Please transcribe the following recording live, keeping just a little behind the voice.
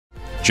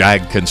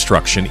JAG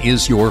Construction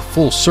is your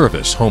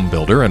full-service home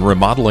builder and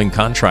remodeling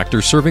contractor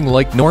serving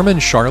Lake Norman,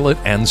 Charlotte,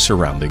 and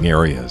surrounding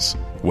areas.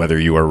 Whether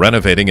you are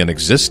renovating an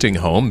existing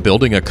home,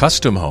 building a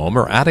custom home,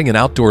 or adding an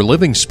outdoor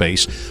living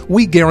space,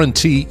 we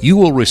guarantee you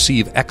will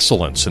receive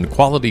excellence and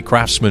quality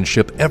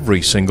craftsmanship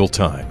every single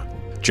time.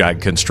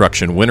 JAG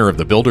Construction winner of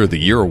the Builder of the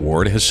Year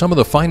Award has some of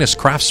the finest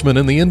craftsmen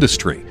in the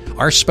industry.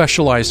 Our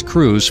specialized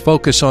crews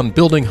focus on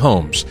building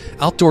homes,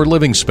 outdoor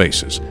living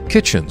spaces,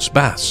 kitchens,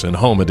 baths, and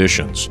home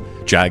additions.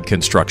 JAG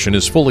Construction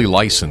is fully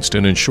licensed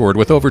and insured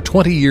with over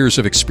 20 years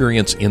of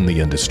experience in the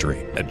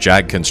industry. At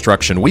JAG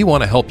Construction, we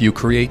want to help you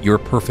create your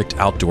perfect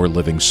outdoor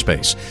living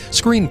space.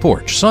 Screen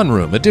porch,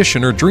 sunroom,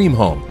 addition, or dream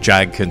home.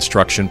 JAG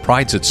Construction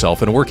prides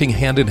itself in working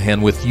hand in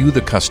hand with you,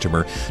 the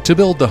customer, to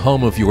build the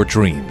home of your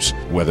dreams.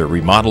 Whether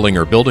remodeling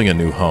or building a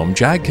new home,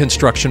 JAG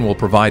Construction will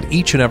provide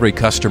each and every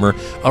customer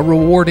a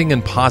rewarding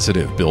and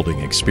positive building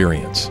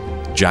experience.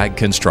 JAG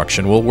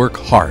Construction will work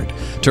hard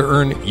to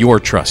earn your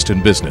trust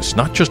in business,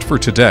 not just for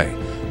today,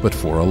 but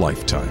for a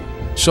lifetime.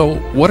 So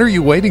what are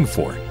you waiting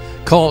for?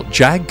 Call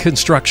JAG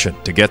Construction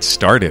to get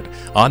started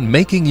on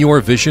making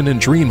your vision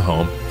and dream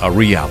home a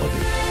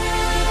reality.